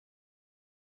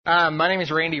My name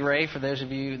is Randy Ray, for those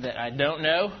of you that I don't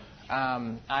know.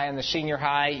 I am the senior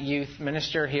high youth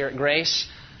minister here at Grace.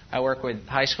 I work with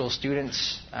high school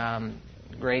students,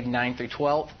 grade 9 through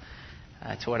 12.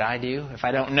 That's what I do. If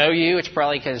I don't know you, it's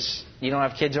probably because you don't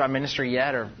have kids in my ministry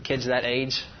yet or kids that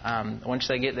age. Once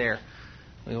they get there,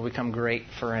 we will become great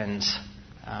friends,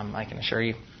 I can assure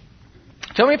you.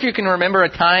 Tell me if you can remember a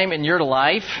time in your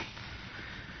life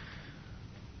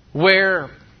where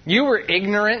you were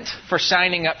ignorant for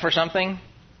signing up for something.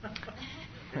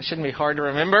 It shouldn't be hard to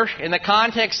remember. In the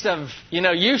context of,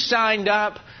 you signed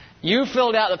up, you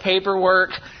filled out the paperwork,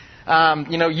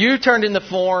 you turned in the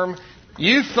form,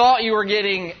 you thought you were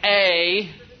getting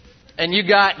A, and you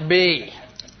got B.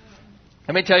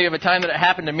 Let me tell you of a time that it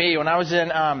happened to me when I was in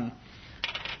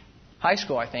high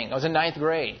school, I think. I was in 9th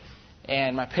grade.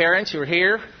 And my parents, who were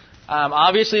here,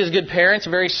 obviously, as good parents,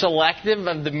 very selective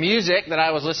of the music that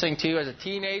I was listening to as a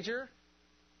teenager.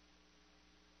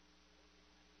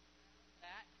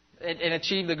 And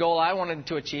achieve the goal I wanted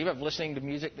to achieve of listening to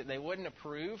music that they wouldn't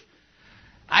approve.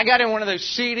 I got in one of those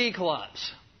CD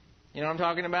clubs. You know what I'm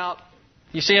talking about?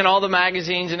 You see in all the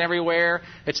magazines and everywhere,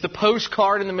 it's the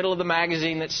postcard in the middle of the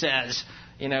magazine that says,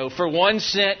 for 1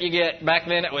 cent you get, back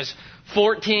then it was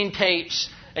 14 tapes,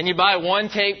 and you buy 1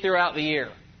 tape throughout the year.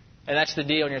 And that's the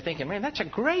deal. And you're thinking, man, that's a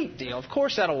great deal. Of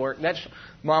course that'll work. That's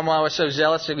why I was so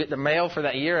zealous to get the mail for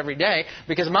that year every day.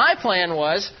 Because my plan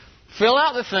was, fill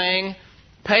out the thing,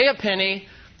 pay a penny.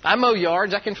 I mow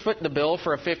yards. I can foot the bill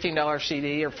for a $15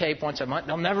 CD or tape once a month.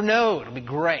 They'll never know. It'll be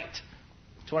great.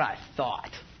 That's what I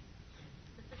thought.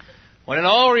 When in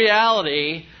all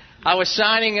reality, I was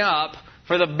signing up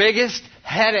for the biggest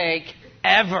headache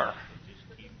ever.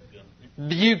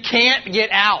 You can't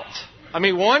get out. I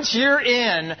mean, once you're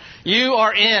in, you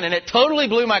are in. And it totally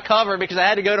blew my cover because I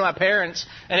had to go to my parents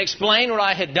and explain what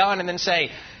I had done and then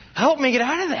say, help me get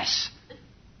out of this.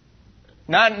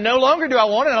 No longer do I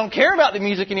want it. I don't care about the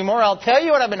music anymore. I'll tell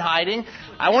you what I've been hiding.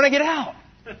 I want to get out.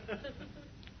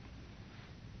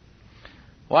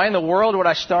 Why in the world would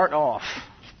I start off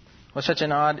with such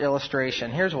an odd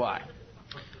illustration? Here's why.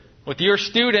 With your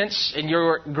students and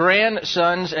your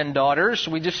grandsons and daughters,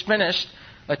 we just finished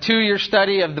a 2-year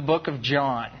study of the book of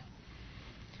John.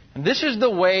 And this is the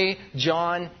way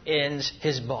John ends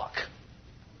his book.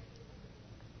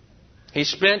 He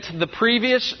spent the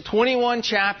previous 21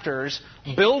 chapters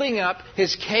building up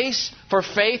his case for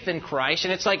faith in Christ.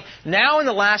 And it's like now in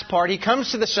the last part, he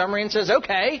comes to the summary and says,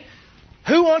 okay,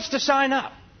 who wants to sign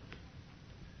up?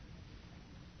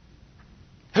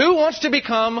 Who wants to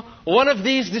become one of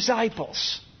these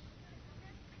disciples?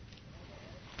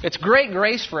 It's great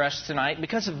grace for us tonight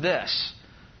because of this.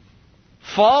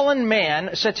 Fallen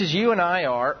man, such as you and I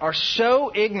are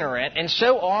so ignorant and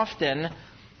so often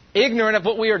ignorant of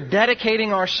what we are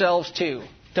dedicating ourselves to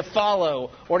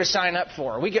follow, or to sign up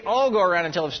for. We can all go around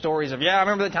and tell the stories of, I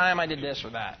remember the time I did this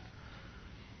or that.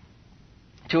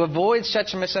 To avoid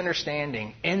such a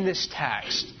misunderstanding in this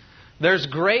text, there's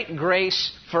great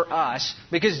grace for us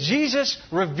because Jesus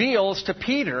reveals to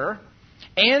Peter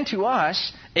and to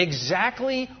us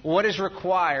exactly what is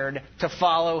required to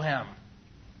follow Him.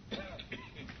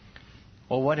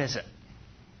 Well, what is it?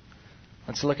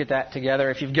 Let's look at that together.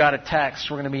 If you've got a text,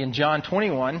 we're going to be in John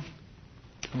 21,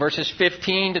 verses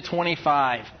 15 to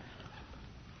 25.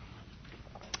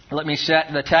 Let me set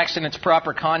the text in its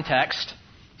proper context,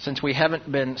 since we haven't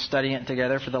been studying it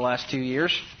together for the last 2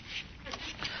 years.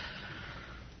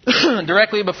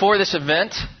 Directly before this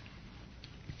event,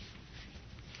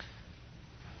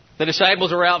 the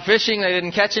disciples were out fishing. They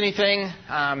didn't catch anything.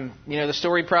 The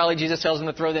story probably Jesus tells them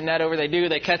to throw the net over. They do.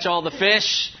 They catch all the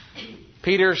fish.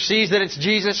 Peter sees that it's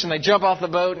Jesus, and they jump off the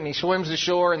boat, and he swims to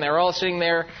shore, and they're all sitting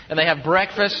there, and they have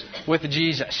breakfast with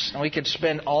Jesus. And we could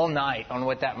spend all night on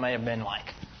what that may have been like.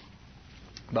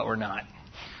 But we're not.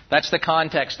 That's the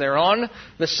context. They're on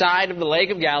the side of the Lake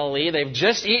of Galilee. They've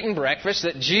just eaten breakfast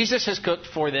that Jesus has cooked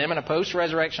for them in a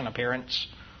post-resurrection appearance.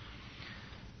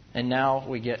 And now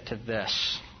we get to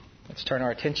this. Let's turn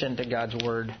our attention to God's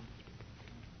Word.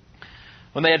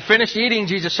 When they had finished eating,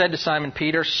 Jesus said to Simon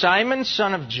Peter, Simon,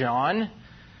 son of John,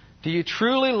 do you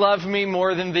truly love me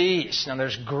more than these? Now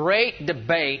there's great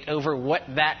debate over what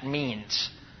that means.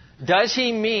 Does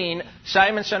he mean,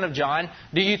 Simon, son of John,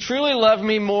 do you truly love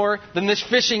me more than this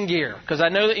fishing gear? Because I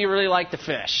know that you really like to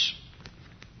fish.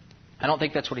 I don't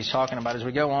think that's what he's talking about. As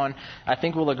we go on, I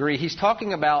think we'll agree. He's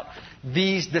talking about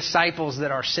these disciples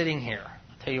that are sitting here.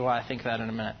 I'll tell you why I think that in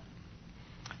a minute.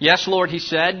 Yes, Lord, he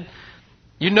said,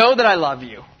 you know that I love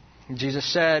you. And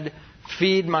Jesus said,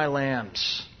 feed my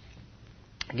lambs.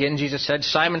 Again, Jesus said,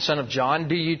 Simon, son of John,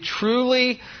 do you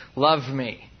truly love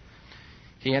me?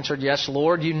 He answered, "Yes,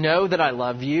 Lord, you know that I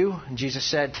love you." And Jesus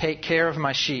said, "Take care of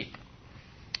my sheep."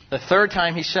 The third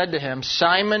time he said to him,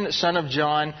 "Simon, son of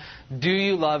John, do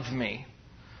you love me?"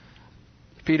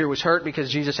 Peter was hurt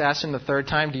because Jesus asked him the third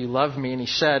time, "Do you love me?" And he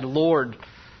said, "Lord,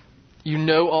 you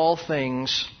know all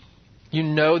things. You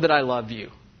know that I love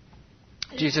you."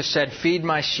 Jesus said, "Feed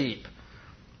my sheep.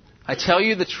 I tell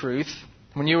you the truth.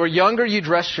 When you were younger, you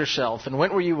dressed yourself and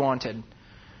went where you wanted.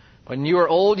 When you are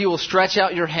old, you will stretch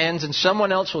out your hands and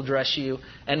someone else will dress you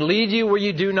and lead you where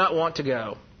you do not want to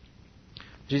go."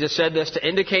 Jesus said this to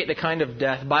indicate the kind of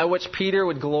death by which Peter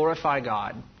would glorify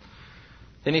God.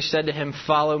 Then he said to him,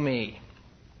 "Follow me."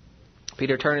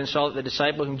 Peter turned and saw that the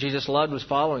disciple whom Jesus loved was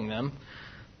following them.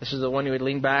 This is the one who had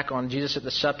leaned back on Jesus at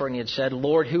the supper and he had said,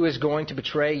 "Lord, who is going to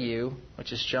betray you?"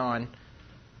 Which is John.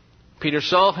 Peter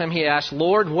saw him. He asked,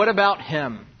 "Lord, what about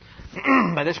him?"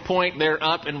 By this point, they're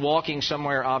up and walking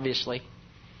somewhere, obviously.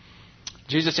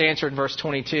 Jesus answered in verse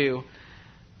 22,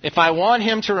 "If I want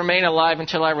him to remain alive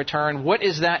until I return, what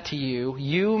is that to you?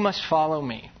 You must follow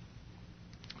me."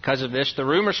 Because of this, the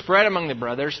rumor spread among the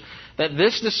brothers that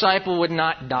this disciple would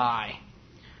not die.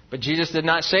 But Jesus did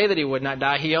not say that he would not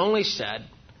die. He only said,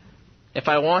 "If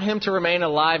I want him to remain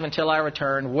alive until I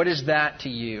return, what is that to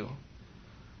you?"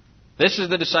 This is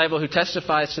the disciple who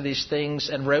testifies to these things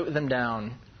and wrote them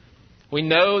down. We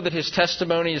know that his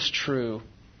testimony is true.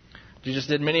 Jesus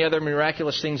did many other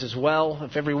miraculous things as well.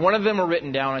 If every one of them were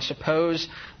written down, I suppose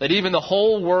that even the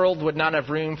whole world would not have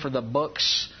room for the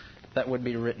books that would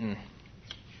be written.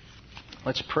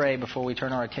 Let's pray before we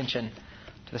turn our attention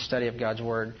to the study of God's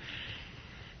Word.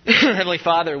 Heavenly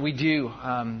Father, we do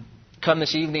come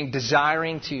this evening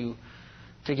desiring to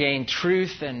gain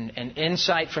truth and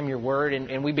insight from your Word.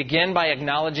 And we begin by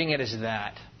acknowledging it as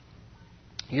that.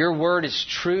 Your Word is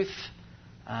truth.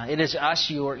 It is us,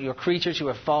 your creatures who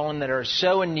have fallen, that are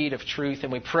so in need of truth.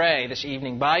 And we pray this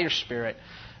evening, by your Spirit,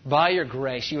 by your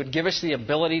grace, you would give us the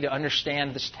ability to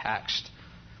understand this text.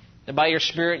 That by your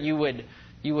Spirit you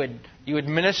would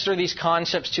minister these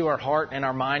concepts to our heart and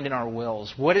our mind and our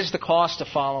wills. What is the cost of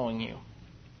following you?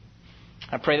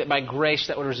 I pray that by grace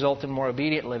that would result in more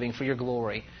obedient living for your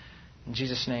glory. In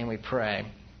Jesus' name we pray.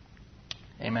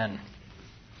 Amen.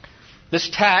 This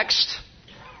text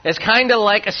is kind of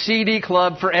like a CD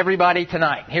club for everybody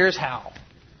tonight. Here's how.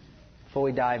 Before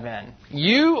we dive in.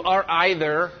 You are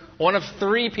either one of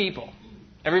three people.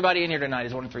 Everybody in here tonight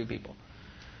is one of three people.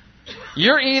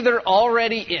 You're either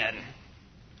already in,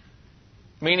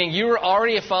 meaning you are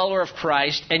already a follower of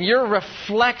Christ, and you're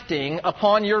reflecting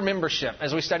upon your membership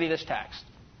as we study this text.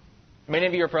 Many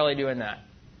of you are probably doing that.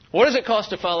 What does it cost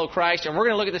to follow Christ? And we're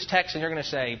going to look at this text and you're going to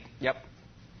say, yep.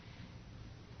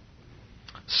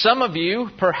 Some of you,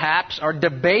 perhaps, are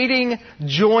debating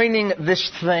joining this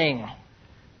thing.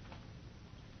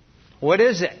 What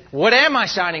is it? What am I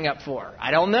signing up for?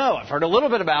 I don't know. I've heard a little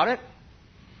bit about it.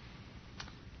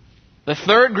 The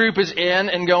third group is in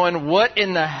and going, what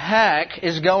in the heck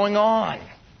is going on?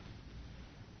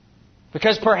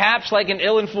 Because perhaps, like an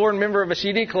ill-informed member of a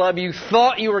CD club, you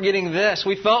thought you were getting this.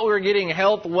 We thought we were getting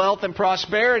health, wealth, and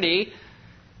prosperity.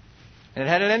 And it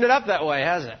hadn't ended up that way,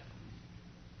 has it?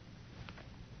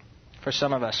 For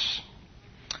some of us.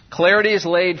 Clarity is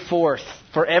laid forth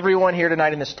for everyone here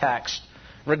tonight in this text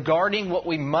regarding what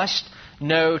we must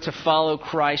know to follow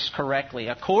Christ correctly.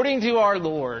 According to our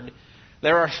Lord,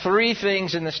 there are three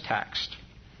things in this text.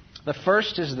 The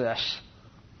first is this.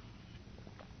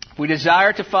 If we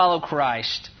desire to follow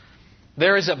Christ,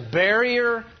 there is a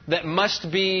barrier that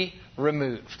must be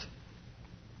removed.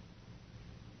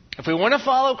 If we want to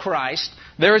follow Christ,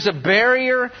 there is a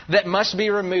barrier that must be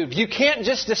removed. You can't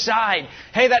just decide,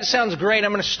 hey, that sounds great,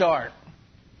 I'm going to start.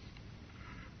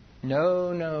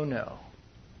 No, no, no.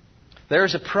 There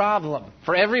is a problem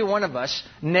for every one of us,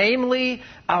 namely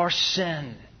our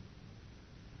sin.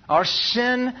 Our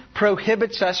sin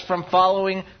prohibits us from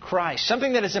following Christ.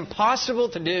 Something that is impossible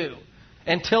to do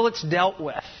until it's dealt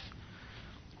with.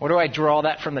 Where do I draw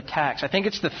that from the text? I think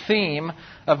it's the theme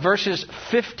of verses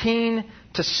 15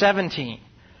 to 17.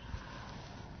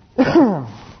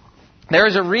 There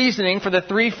is a reasoning for the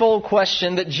threefold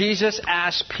question that Jesus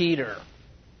asked Peter.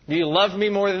 Do you love me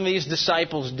more than these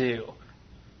disciples do?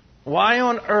 Why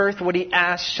on earth would he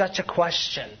ask such a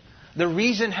question? The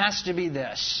reason has to be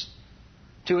this.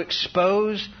 To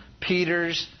expose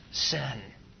Peter's sin.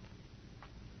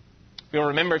 You'll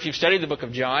remember if you've studied the book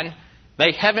of John,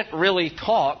 they haven't really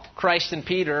talked, Christ and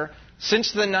Peter,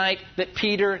 since the night that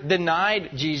Peter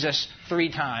denied Jesus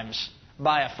 3 times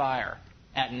by a fire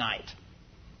at night.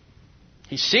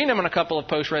 He's seen them in a couple of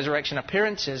post-resurrection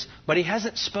appearances, but he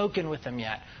hasn't spoken with them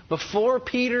yet. Before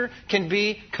Peter can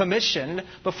be commissioned,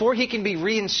 before he can be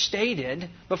reinstated,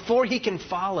 before he can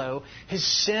follow, his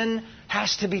sin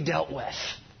has to be dealt with.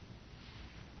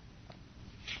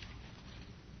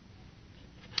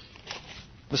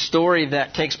 The story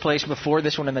that takes place before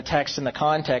this one in the text and the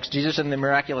context, Jesus and the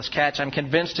miraculous catch, I'm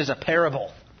convinced is a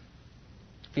parable.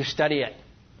 If you study it.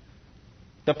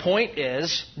 The point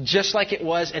is, just like it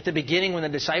was at the beginning when the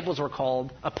disciples were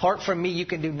called, apart from me you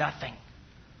can do nothing.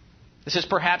 This is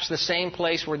perhaps the same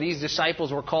place where these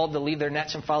disciples were called to leave their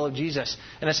nets and follow Jesus.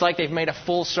 And it's like they've made a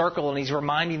full circle and he's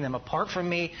reminding them, apart from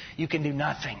me you can do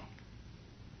nothing.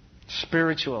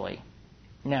 Spiritually.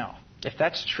 Now, if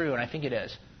that's true, and I think it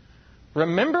is,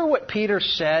 remember what Peter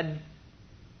said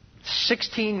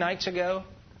 16 nights ago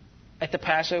at the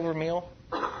Passover meal?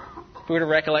 If we were to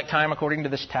recollect time according to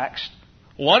this text.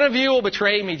 One of you will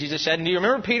betray me, Jesus said. And do you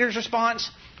remember Peter's response?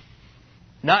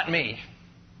 Not me.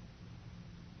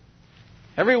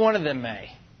 Every one of them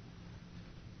may.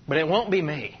 But it won't be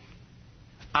me.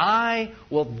 I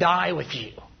will die with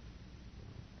you.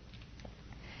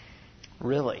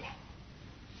 Really?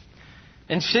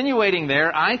 Insinuating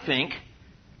there, I think,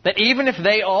 that even if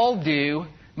they all do,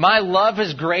 my love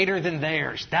is greater than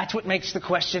theirs. That's what makes the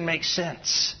question make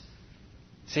sense.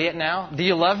 See it now? Do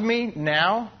you love me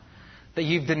now that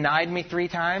you've denied me 3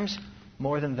 times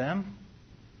more than them?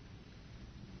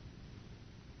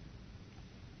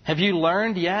 Have you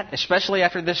learned yet, especially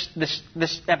after this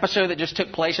episode that just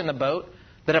took place in the boat,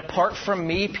 that apart from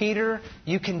me, Peter,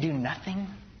 you can do nothing?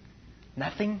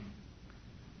 Nothing?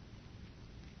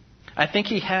 I think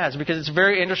he has, because it's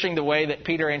very interesting the way that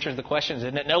Peter answers the questions,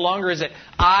 isn't it? No longer is it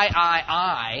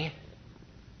I.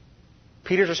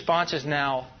 Peter's response is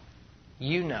now,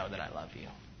 you know that I love you.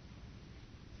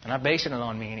 I'm not basing it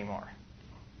on me anymore.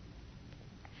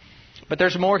 But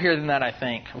there's more here than that, I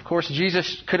think. Of course,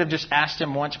 Jesus could have just asked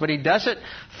him once, but he does it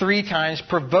 3 times,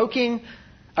 provoking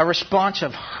a response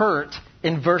of hurt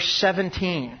in verse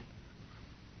 17.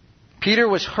 Peter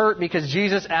was hurt because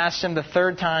Jesus asked him the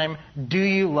 3rd time, do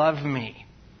you love me?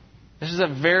 This is a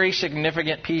very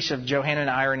significant piece of Johannine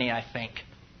irony, I think,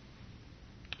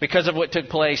 because of what took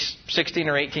place 16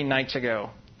 or 18 nights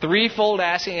ago. 3-fold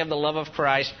asking of the love of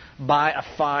Christ by a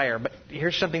fire. But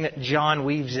here's something that John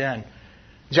weaves in.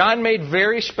 John made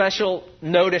very special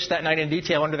notice that night in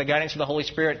detail under the guidance of the Holy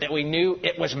Spirit that we knew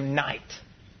it was night.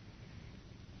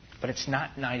 But it's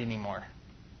not night anymore.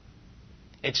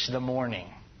 It's the morning.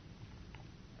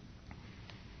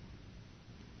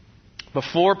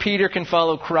 Before Peter can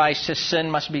follow Christ, his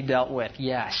sin must be dealt with.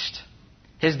 Yes.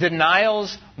 His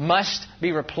denials must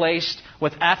be replaced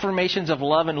with affirmations of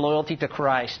love and loyalty to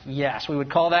Christ. Yes, we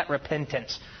would call that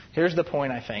repentance. Here's the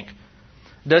point, I think.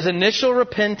 Does initial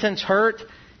repentance hurt?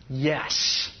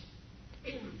 Yes.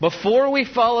 Before we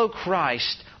follow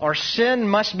Christ, our sin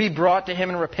must be brought to Him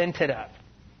and repented of.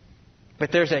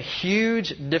 But there's a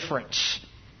huge difference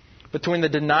between the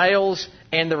denials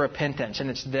and the repentance, and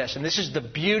it's this. And this is the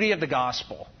beauty of the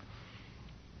gospel.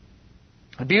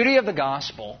 The beauty of the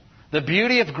gospel, the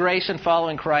beauty of grace and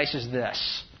following Christ is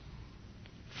this.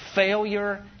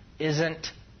 Failure isn't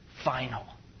final.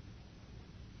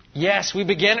 Yes, we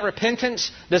begin at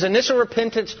repentance. Does initial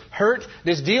repentance hurt?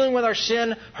 Does dealing with our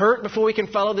sin hurt before we can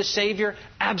follow the Savior?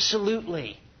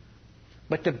 Absolutely.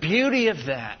 But the beauty of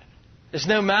that is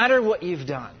no matter what you've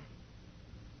done,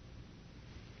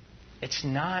 it's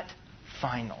not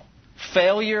final.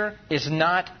 Failure is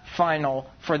not final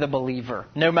for the believer.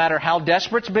 No matter how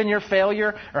desperate's been your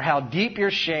failure or how deep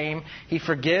your shame, He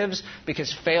forgives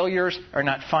because failures are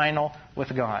not final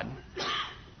with God.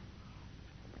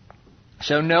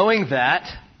 So knowing that,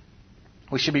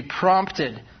 we should be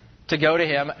prompted to go to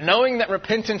Him, knowing that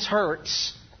repentance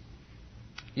hurts,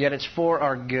 yet it's for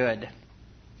our good.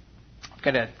 I've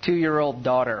got a 3-year-old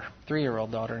daughter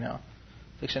now,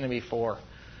 fixing to be 4.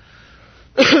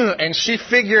 And she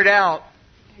figured out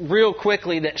real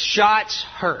quickly that shots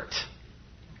hurt.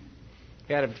 If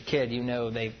you got a kid, you know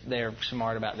they're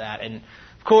smart about that. And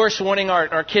of course, wanting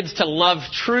our kids to love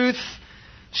truth,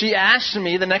 she asked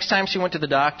me the next time she went to the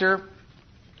doctor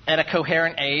at a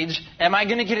coherent age, am I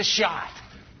going to get a shot?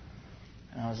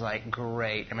 And I was like,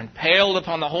 great. I'm impaled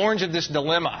upon the horns of this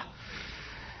dilemma.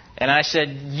 And I said,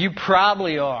 you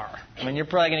probably are. I mean, you're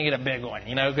probably going to get a big one,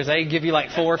 because they give you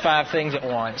like 4 or 5 things at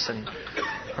once. And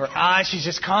her eyes, she's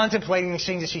just contemplating these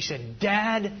things. And she said,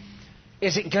 Dad,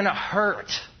 is it going to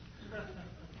hurt?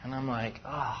 And I'm like,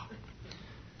 oh.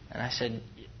 And I said,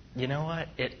 you know what?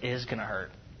 It is going to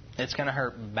hurt. It's going to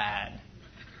hurt bad.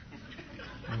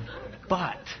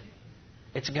 But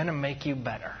it's going to make you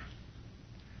better.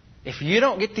 if you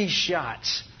don't get these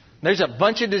shots, there's a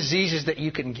bunch of diseases that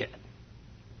you can get.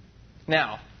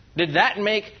 Now, did that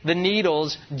make the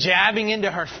needles jabbing into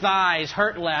her thighs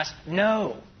hurt less?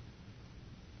 No.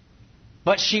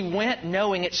 But she went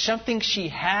knowing it's something she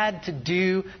had to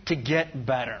do to get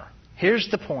better. Here's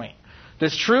the point.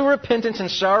 Does true repentance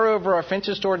and sorrow over our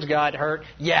offenses towards God hurt?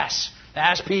 Yes.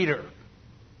 Ask Peter.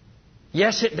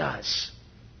 Yes, it does.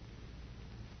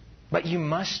 But you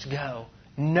must go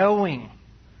knowing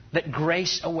that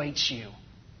grace awaits you.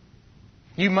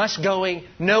 You must go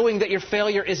knowing that your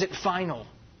failure isn't final.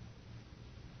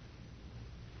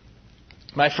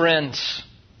 My friends,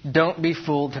 don't be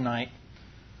fooled tonight.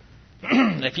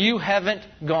 If you haven't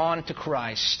gone to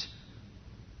Christ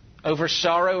over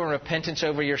sorrow and repentance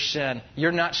over your sin,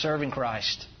 you're not serving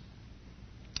Christ.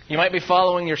 You might be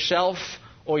following yourself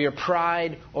or your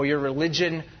pride or your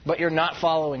religion, but you're not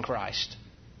following Christ.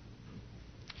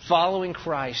 Following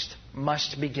Christ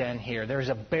must begin here. There's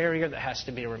a barrier that has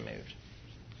to be removed.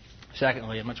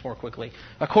 Secondly, and much more quickly,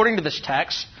 according to this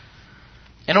text,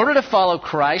 in order to follow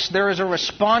Christ, there is a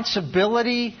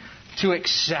responsibility to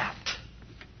accept.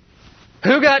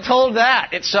 Who got told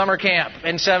that at summer camp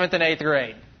in 7th and 8th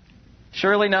grade?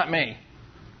 Surely not me.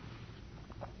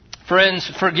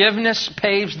 Friends, forgiveness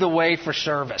paves the way for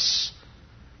service.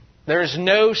 There is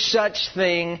no such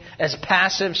thing as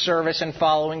passive service in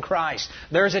following Christ.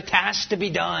 There is a task to be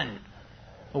done.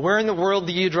 Where in the world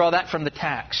do you draw that from the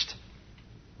text?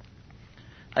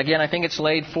 Again, I think it's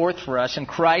laid forth for us in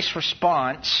Christ's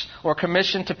response or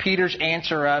commission to Peter's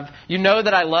answer of, you know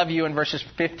that I love you in verses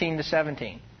 15 to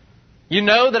 17. You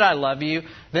know that I love you,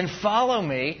 then follow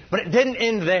me. But it didn't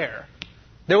end there.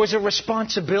 There was a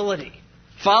responsibility.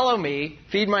 Follow me,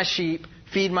 feed my sheep,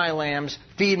 feed my lambs,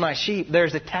 feed my sheep.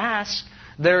 There's a task.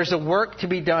 There's a work to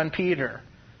be done, Peter.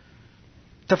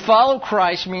 To follow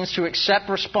Christ means to accept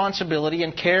responsibility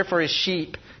and care for His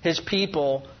sheep, His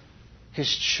people,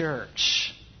 His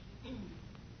church.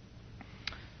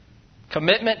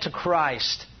 Commitment to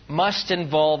Christ must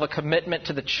involve a commitment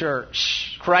to the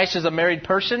church. Christ is a married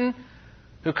person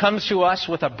who comes to us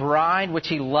with a bride which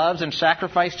He loves and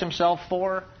sacrificed Himself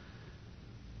for.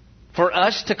 For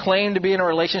us to claim to be in a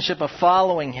relationship of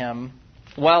following Him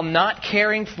while not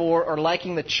caring for or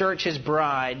liking the church, His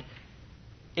bride,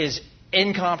 is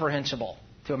incomprehensible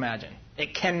to imagine.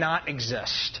 It cannot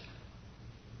exist.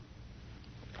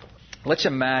 Let's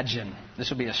imagine, this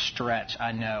will be a stretch,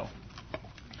 I know.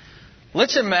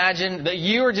 Let's imagine that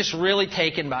you are just really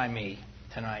taken by me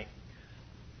tonight.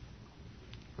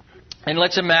 And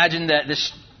let's imagine that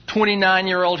this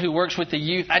 29-year-old who works with the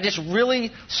youth, I just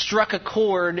really struck a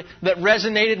chord that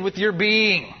resonated with your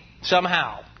being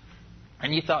somehow.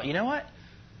 And you thought, you know what?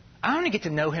 I want to get to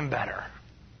know him better.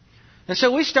 And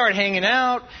so we start hanging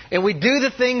out, and we do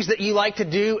the things that you like to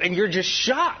do, and you're just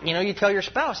shocked. You know, you tell your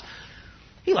spouse,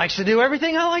 he likes to do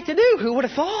everything I like to do. Who would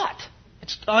have thought?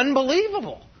 It's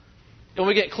unbelievable. And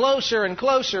we get closer and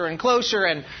closer and closer,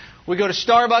 and we go to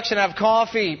Starbucks and have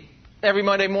coffee every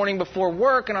Monday morning before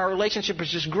work, and our relationship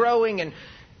is just growing. And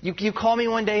you call me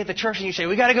one day at the church, and you say,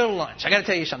 we got to go to lunch. I got to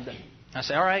tell you something. I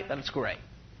say, all right, that's great.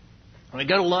 And we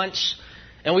go to lunch,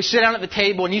 and we sit down at the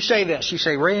table, and you say this. You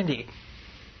say, Randy,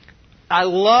 I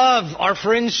love our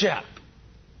friendship.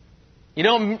 You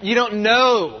don't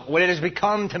know what it has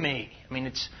become to me. I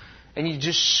mean, and you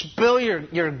just spill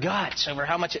your guts over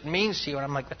how much it means to you. And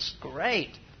I'm like, that's great.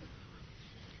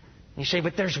 And you say,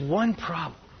 but there's one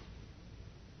problem.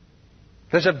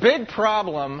 There's a big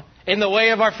problem in the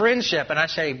way of our friendship. And I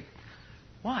say,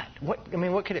 what?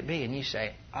 What could it be? And you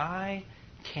say, I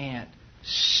can't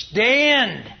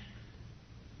stand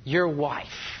your wife.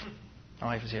 My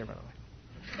wife is here, by the way.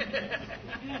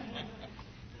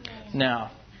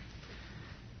 Now,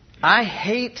 I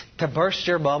hate to burst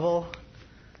your bubble,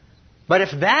 but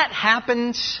if that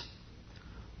happens,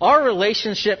 our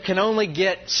relationship can only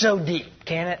get so deep,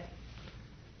 can it?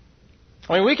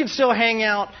 I mean, we can still hang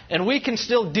out and we can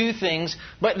still do things,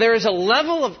 but there is a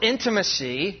level of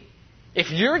intimacy,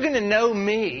 if you're going to know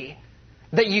me,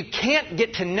 that you can't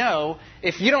get to know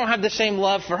if you don't have the same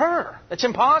love for her. It's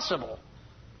impossible.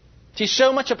 She's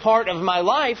so much a part of my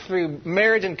life through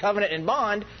marriage and covenant and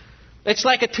bond, it's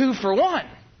like a 2-for-1.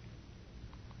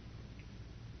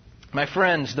 My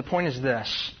friends, the point is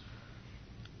this.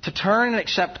 To turn and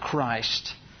accept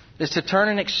Christ is to turn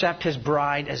and accept His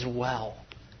bride as well.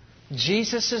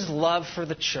 Jesus' love for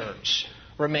the church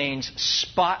remains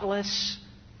spotless,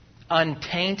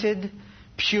 untainted,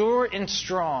 pure and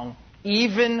strong,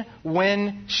 even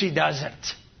when she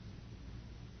doesn't.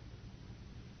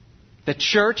 The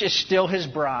church is still His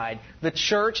bride. The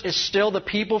church is still the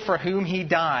people for whom He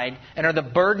died and are the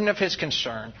burden of His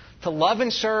concern. To love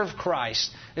and serve Christ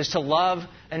is to love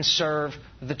and serve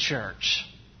the church.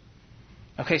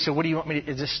 Okay, so what do you want me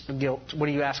to, is this guilt? What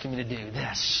are you asking me to do?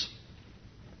 This.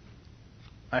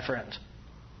 My friends.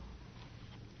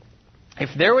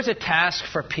 If there was a task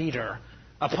for Peter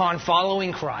upon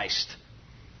following Christ,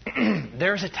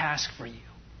 there's a task for you.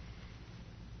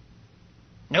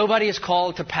 Nobody is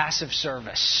called to passive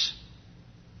service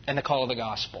in the call of the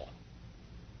gospel.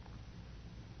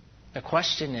 The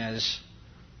question is,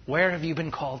 where have you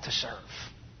been called to serve?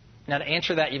 Now, to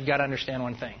answer that, you've got to understand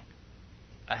one thing,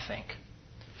 I think.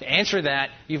 To answer that,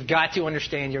 you've got to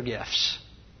understand your gifts.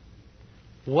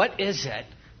 What is it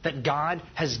that God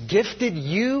has gifted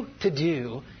you to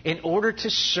do in order to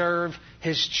serve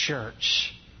His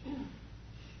church?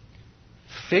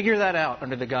 Figure that out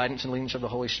under the guidance and leadance of the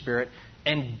Holy Spirit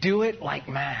and do it like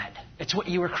mad. It's what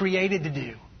you were created to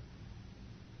do.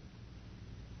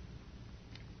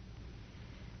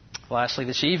 Lastly,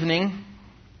 this evening,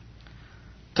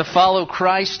 to follow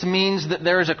Christ means that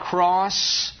there is a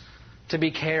cross to be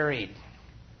carried.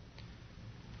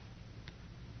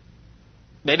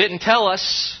 They didn't tell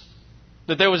us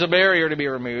that there was a barrier to be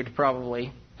removed,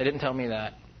 probably. They didn't tell me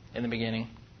that in the beginning.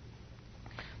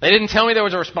 They didn't tell me there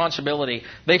was a responsibility.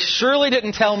 They surely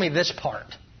didn't tell me this part.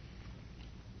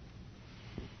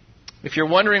 If you're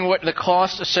wondering what the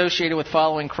cost associated with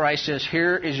following Christ is,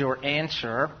 here is your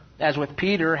answer. As with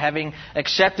Peter, having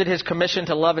accepted his commission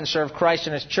to love and serve Christ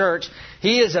and His church,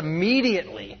 he is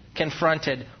immediately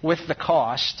confronted with the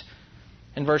cost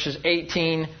in verses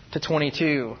 18 to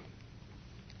 22.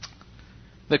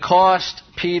 The cost,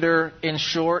 Peter, in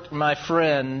short, my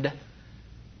friend,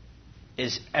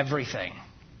 is everything.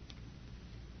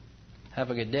 Have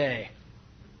a good day.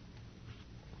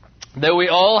 Though we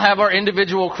all have our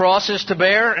individual crosses to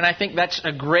bear, and I think that's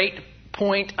a great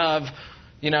point of,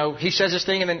 he says this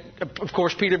thing, and then, of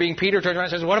course, Peter being Peter, turns around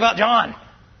and says, what about John?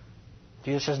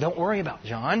 Jesus says, don't worry about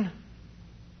John.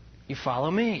 You follow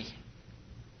me.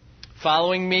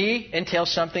 Following me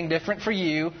entails something different for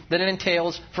you than it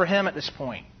entails for him at this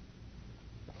point.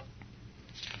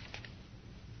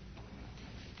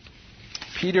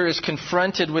 Peter is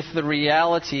confronted with the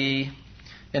reality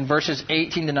in verses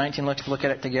 18 to 19. Let's look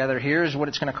at it together. Here's what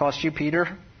it's going to cost you,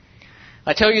 Peter.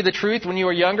 I tell you the truth, when you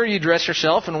were younger, you dressed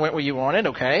yourself and went where you wanted,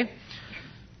 okay?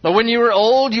 But when you are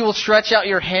old, you will stretch out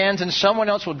your hands and someone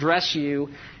else will dress you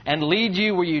and lead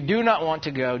you where you do not want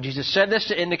to go. Jesus said this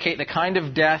to indicate the kind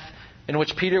of death in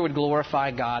which Peter would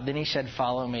glorify God. Then He said,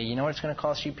 follow me. You know what it's going to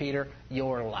cost you, Peter?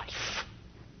 Your life.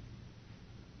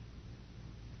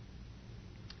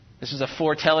 This is a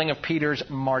foretelling of Peter's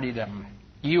martyrdom.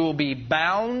 You will be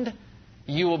bound,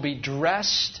 you will be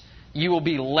dressed, you will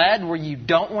be led where you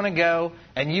don't want to go,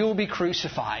 and you will be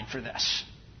crucified for this.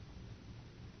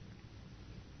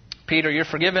 Peter, you're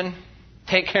forgiven.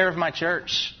 Take care of my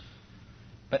church.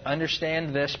 But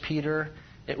understand this, Peter,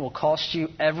 it will cost you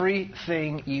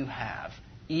everything you have,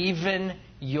 even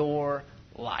your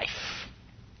life.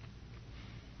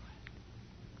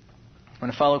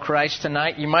 Want to follow Christ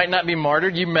tonight? You might not be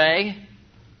martyred, you may,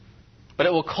 but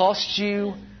it will cost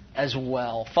you as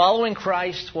well. Following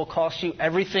Christ will cost you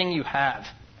everything you have.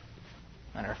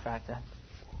 Matter of fact,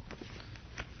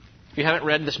 if you haven't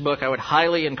read this book, I would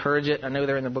highly encourage it. I know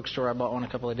they're in the bookstore. I bought one a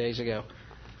couple of days ago.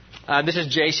 This is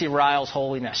J.C. Ryle's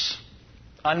Holiness.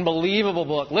 Unbelievable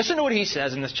book. Listen to what he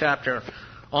says in this chapter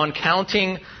on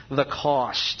counting the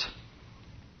cost.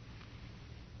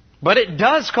 But it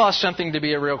does cost something to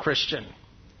be a real Christian,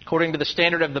 according to the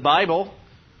standard of the Bible.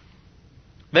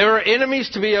 There are enemies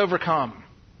to be overcome.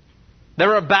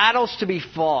 There are battles to be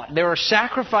fought. There are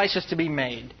sacrifices to be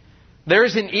made. There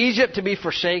is an Egypt to be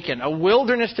forsaken, a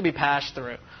wilderness to be passed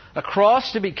through, a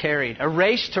cross to be carried, a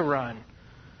race to run.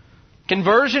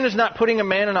 Conversion is not putting a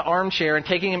man in an armchair and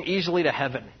taking him easily to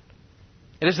heaven.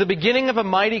 It is the beginning of a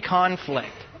mighty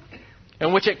conflict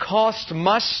in which it costs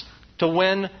much to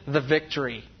win the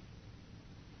victory.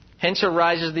 Hence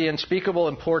arises the unspeakable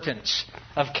importance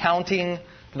of counting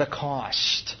the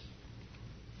cost.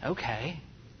 Okay,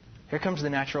 here comes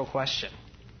the natural question.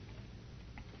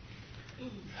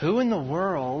 Who in the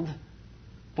world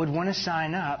would want to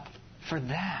sign up for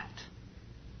that?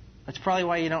 That's probably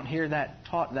why you don't hear that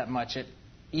taught that much at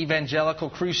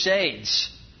evangelical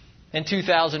crusades in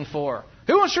 2004.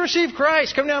 Who wants to receive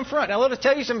Christ? Come down front. Now let us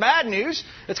tell you some bad news.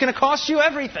 It's going to cost you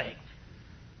everything.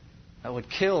 That would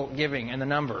kill giving in the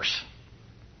numbers.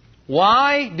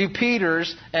 Why do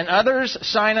Peters and others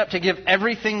sign up to give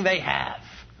everything they have?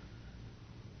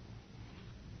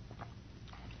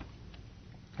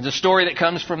 It's a story that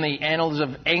comes from the annals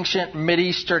of ancient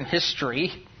Mideastern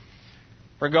history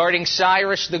regarding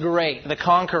Cyrus the Great, the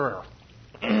conqueror.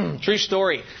 True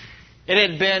story. It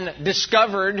had been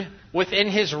discovered within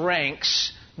his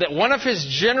ranks that one of his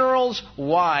general's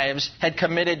wives had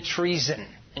committed treason,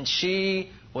 and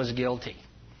she was guilty.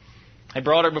 They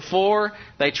brought her before,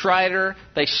 they tried her,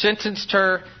 they sentenced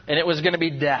her, and it was going to be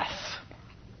death.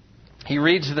 He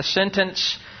reads the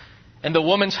sentence, and the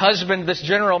woman's husband, this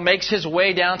general, makes his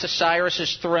way down to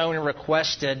Cyrus's throne and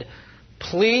requested,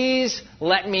 "Please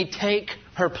let me take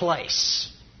her place.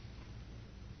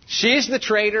 She's the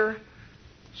traitor.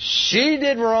 She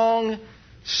did wrong.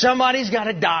 Somebody's got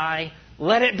to die.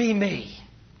 Let it be me."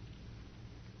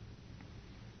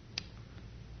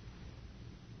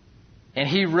 And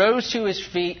he rose to his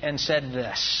feet and said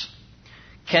this,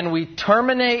 "Can we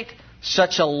terminate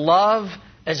such a love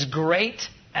as great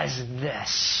as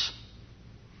this?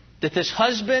 That this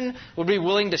husband would be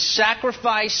willing to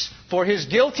sacrifice for his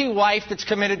guilty wife that's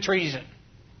committed treason."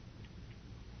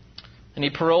 And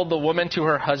he paroled the woman to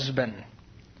her husband.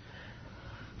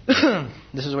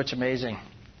 This is what's amazing.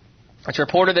 It's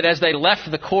reported that as they left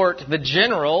the court, the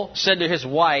general said to his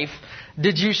wife,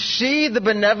 "Did you see the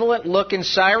benevolent look in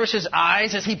Cyrus's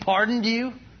eyes as he pardoned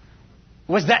you?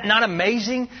 Was that not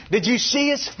amazing? Did you see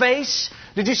his face?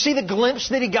 Did you see the glimpse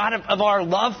that he got of our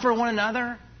love for one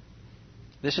another?"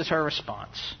 This is her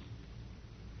response.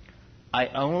 "I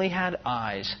only had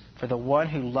eyes for the one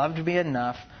who loved me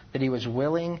enough that he was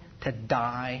willing to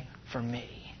die for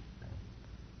me."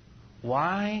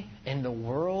 Why in the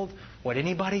world would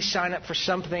anybody sign up for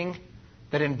something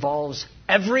that involves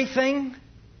everything,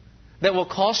 that will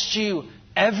cost you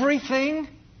everything?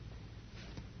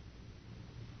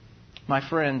 My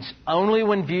friends, only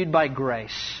when viewed by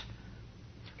grace,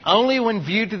 only when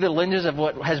viewed through the lenses of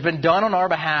what has been done on our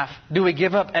behalf, do we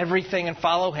give up everything and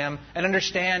follow Him and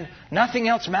understand nothing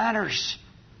else matters.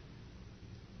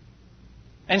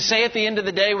 And say at the end of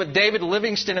the day with David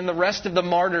Livingstone and the rest of the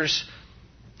martyrs,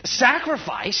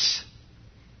 sacrifice,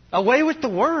 away with the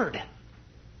word.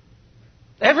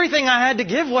 Everything I had to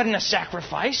give wasn't a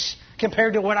sacrifice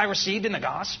compared to what I received in the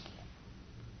gospel.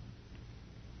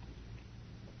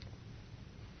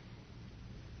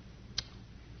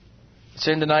 Let's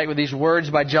end tonight with these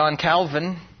words by John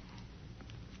Calvin.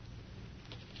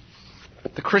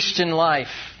 The Christian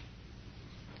life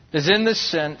is in this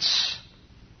sense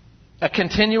a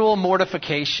continual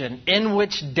mortification in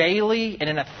which daily and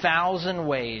in 1,000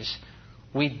 ways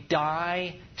we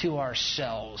die to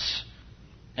ourselves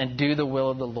and do the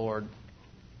will of the Lord.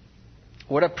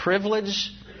 What a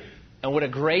privilege and what a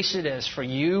grace it is for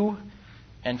you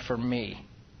and for me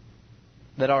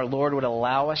that our Lord would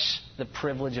allow us the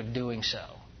privilege of doing so.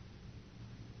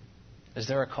 Is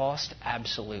there a cost?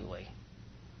 Absolutely.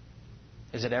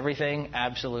 Is it everything?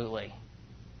 Absolutely.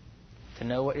 To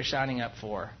know what you're signing up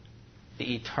for,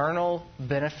 the eternal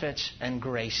benefits and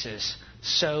graces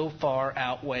so far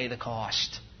outweigh the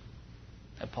cost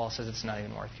that Paul says it's not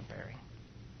even worth comparing.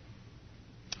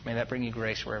 May that bring you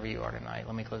grace wherever you are tonight.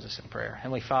 Let me close this in prayer.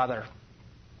 Heavenly Father,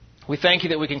 we thank you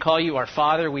that we can call you our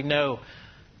Father. We know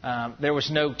there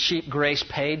was no cheap grace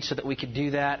paid so that we could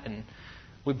do that, and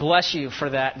we bless you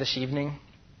for that this evening.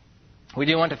 We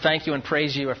do want to thank you and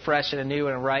praise you afresh and anew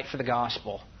and right for the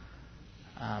gospel.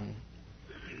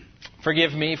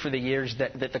 Forgive me for the years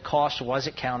that the cost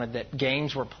wasn't counted, that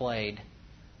games were played,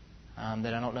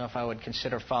 that I don't know if I would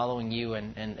consider following you.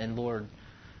 And Lord,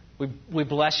 we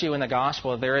bless you in the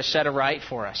gospel. There is set aright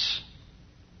for us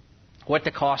what the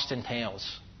cost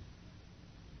entails.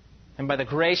 And by the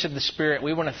grace of the Spirit,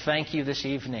 we want to thank you this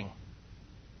evening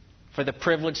for the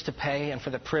privilege to pay and for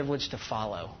the privilege to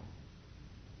follow.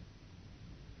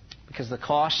 Because the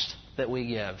cost that we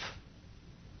give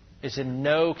is in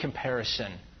no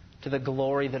comparison to the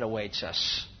glory that awaits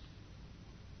us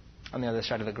on the other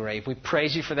side of the grave. We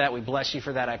praise you for that. We bless you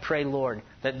for that. I pray, Lord,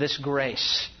 that this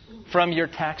grace from your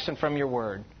text and from your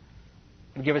word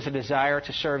would give us a desire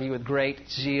to serve you with great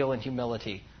zeal and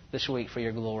humility this week for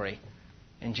your glory.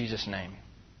 In Jesus' name,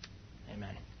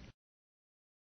 amen.